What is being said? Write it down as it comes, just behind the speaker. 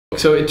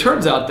So it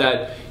turns out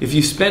that if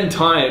you spend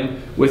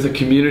time with a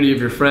community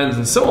of your friends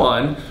and so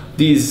on,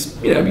 these,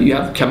 you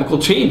have chemical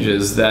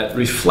changes that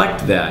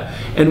reflect that.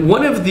 And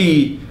one of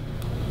the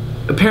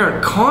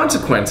apparent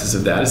consequences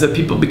of that is that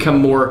people become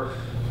more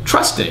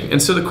trusting.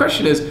 And so the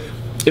question is,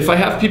 if I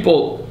have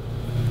people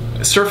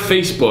surf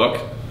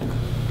Facebook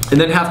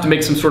and then have to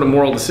make some sort of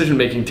moral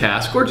decision-making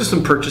task, or just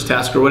some purchase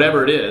task, or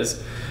whatever it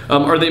is,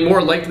 are they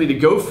more likely to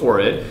go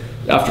for it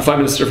after 5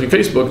 minutes of surfing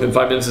Facebook than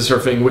 5 minutes of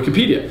surfing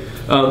Wikipedia?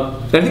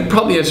 And I think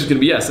probably the answer is going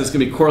to be yes. It's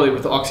going to be correlated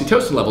with the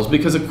oxytocin levels,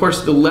 because of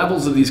course the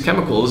levels of these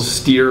chemicals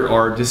steer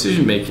our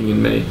decision-making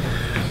in many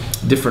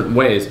different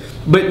ways.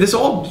 But this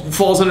all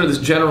falls under this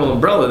general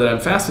umbrella that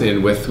I'm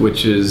fascinated with,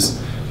 which is,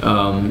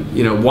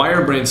 why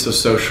are brains so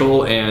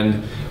social,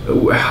 and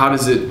how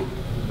does it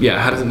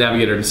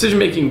navigate our decision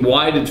making?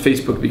 Why did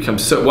Facebook become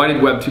why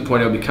did Web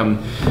 2.0 become,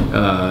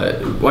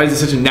 why is it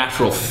such a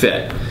natural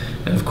fit?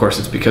 And of course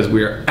it's because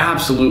we are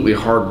absolutely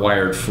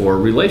hardwired for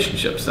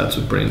relationships. That's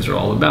what brains are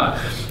all about.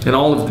 And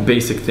all of the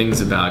basic things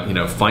about,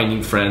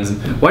 finding friends.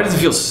 And why does it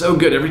feel so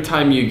good every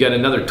time you get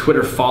another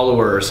Twitter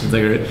follower or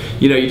something? Or,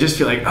 you just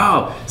feel like,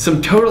 oh,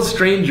 some total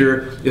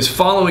stranger is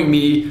following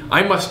me.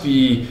 I must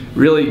be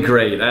really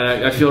great.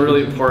 I feel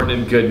really important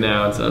and good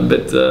now.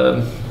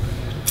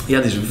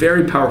 Yeah, these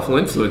very powerful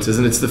influences,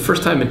 and it's the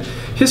first time in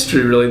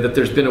history really that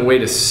there's been a way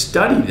to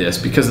study this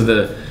because of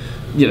the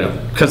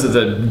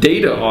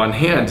data on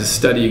hand, to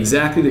study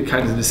exactly the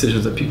kinds of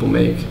decisions that people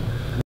make.